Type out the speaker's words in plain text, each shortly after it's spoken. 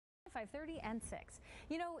5:30 and 6.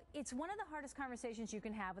 You know, it's one of the hardest conversations you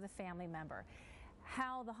can have with a family member.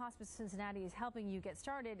 How the Hospice of Cincinnati is helping you get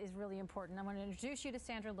started is really important. I want to introduce you to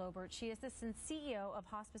Sandra Lobert. She is the CEO of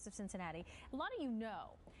Hospice of Cincinnati. A lot of you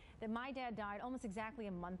know that my dad died almost exactly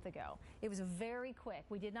a month ago. It was very quick.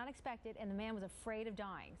 We did not expect it, and the man was afraid of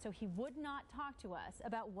dying. So he would not talk to us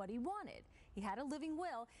about what he wanted. He had a living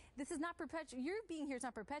will. This is not your being here is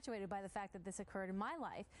not perpetuated by the fact that this occurred in my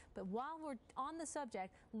life. But while we're on the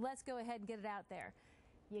subject, let's go ahead and get it out there.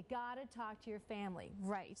 You gotta talk to your family,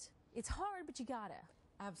 right? It's hard, but you gotta.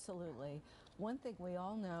 Absolutely. One thing we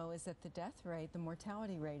all know is that the death rate, the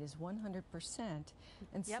mortality rate is 100%.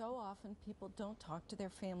 And so often people don't talk to their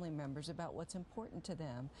family members about what's important to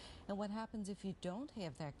them. And what happens if you don't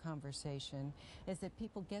have that conversation is that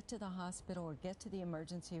people get to the hospital or get to the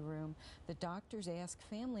emergency room, the doctors ask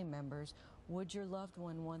family members, would your loved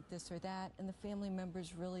one want this or that? And the family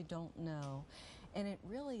members really don't know. And it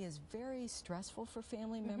really is very stressful for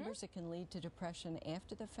family members. It can lead to depression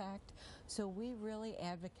after the fact. So we really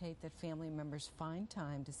advocate that family members find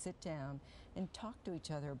time to sit down and talk to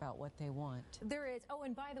each other about what they want. There is. Oh,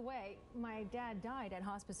 and by the way, my dad died at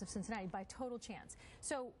Hospice of Cincinnati by total chance.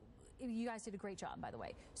 So you guys did a great job, by the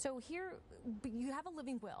way. So here, you have a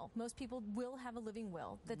living will. Most people will have a living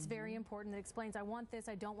will. That's very important. That explains, I want this,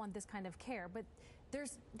 I don't want this kind of care. But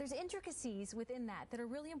there's intricacies within that are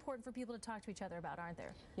really important for people to talk to each other about, aren't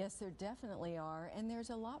there? Yes, there definitely are. And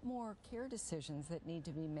there's a lot more care decisions that need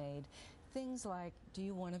to be made. Things like, do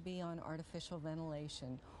you want to be on artificial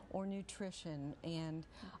ventilation or nutrition, and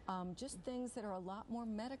just things that are a lot more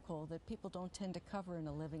medical that people don't tend to cover in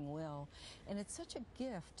a living will. And it's such a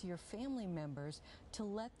gift to your family members to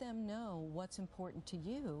let them know what's important to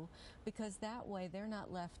you, because that way they're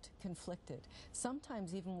not left conflicted.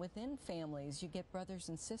 Sometimes even within families you get brothers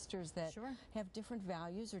and sisters that have different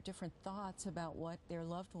values or different thoughts about what their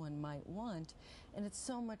loved one might want, and it's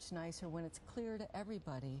so much nicer when it's clear to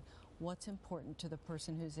everybody what's important to the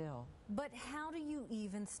person who's ill. But how do you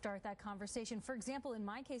even start that conversation? For example, in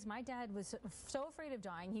my case, my dad was so afraid of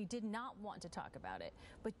dying, he did not want to talk about it.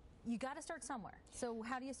 But you got to start somewhere. So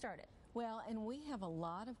how do you start it? Well, and we have a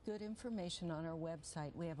lot of good information on our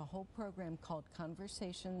website. We have a whole program called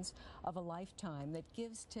Conversations of a Lifetime that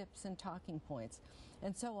gives tips and talking points.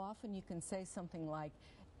 And so often you can say something like,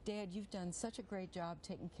 Dad, you've done such a great job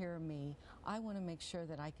taking care of me. I want to make sure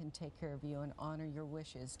that I can take care of you and honor your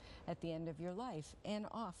wishes at the end of your life. And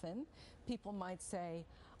often people might say,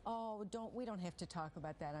 oh, we don't have to talk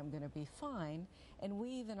about that, I'm going to be fine. And we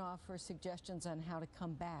even offer suggestions on how to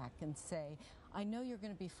come back and say, I know you're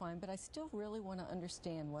going to be fine, but I still really want to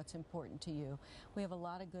understand what's important to you. We have a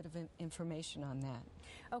lot of good information on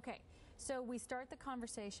that. Okay. So we start the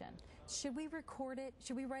conversation. Should we record it?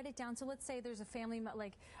 Should we write it down? So let's say there's a family,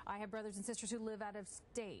 like I have brothers and sisters who live out of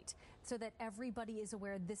state, so that everybody is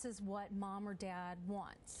aware this is what mom or dad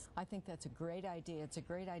wants. I think that's a great idea. It's a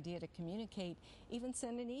great idea to communicate, even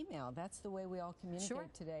send an email. That's the way we all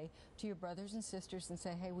communicate today, to your brothers and sisters and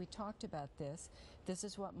say, hey, we talked about this. This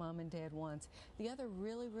is what mom and dad wants. The other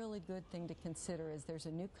really, really good thing to consider is there's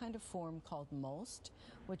a new kind of form called MOST,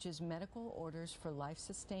 which is Medical Orders for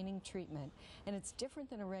Life-Sustaining Treatment. And it's different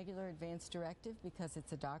than a regular advance directive because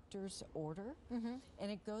it's a doctor's order,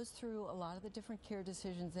 and it goes through a lot of the different care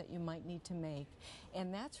decisions that you might need to make.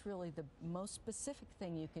 And that's really the most specific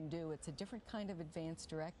thing you can do. It's a different kind of advance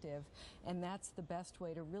directive, and that's the best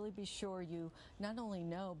way to really be sure you not only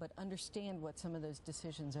know but understand what some of those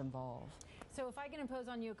decisions involve. So if I can impose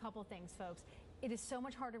on you a couple things, folks. It is so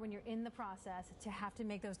much harder when you're in the process to have to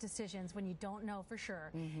make those decisions when you don't know for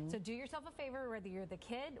sure. So do yourself a favor, whether you're the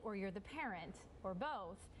kid or you're the parent or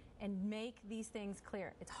both, and make these things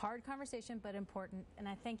clear. It's a hard conversation, but important. And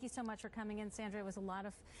I thank you so much for coming in, Sandra. It was a lot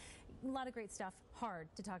of great stuff. Hard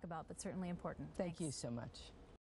to talk about, but certainly important. Thank you so much.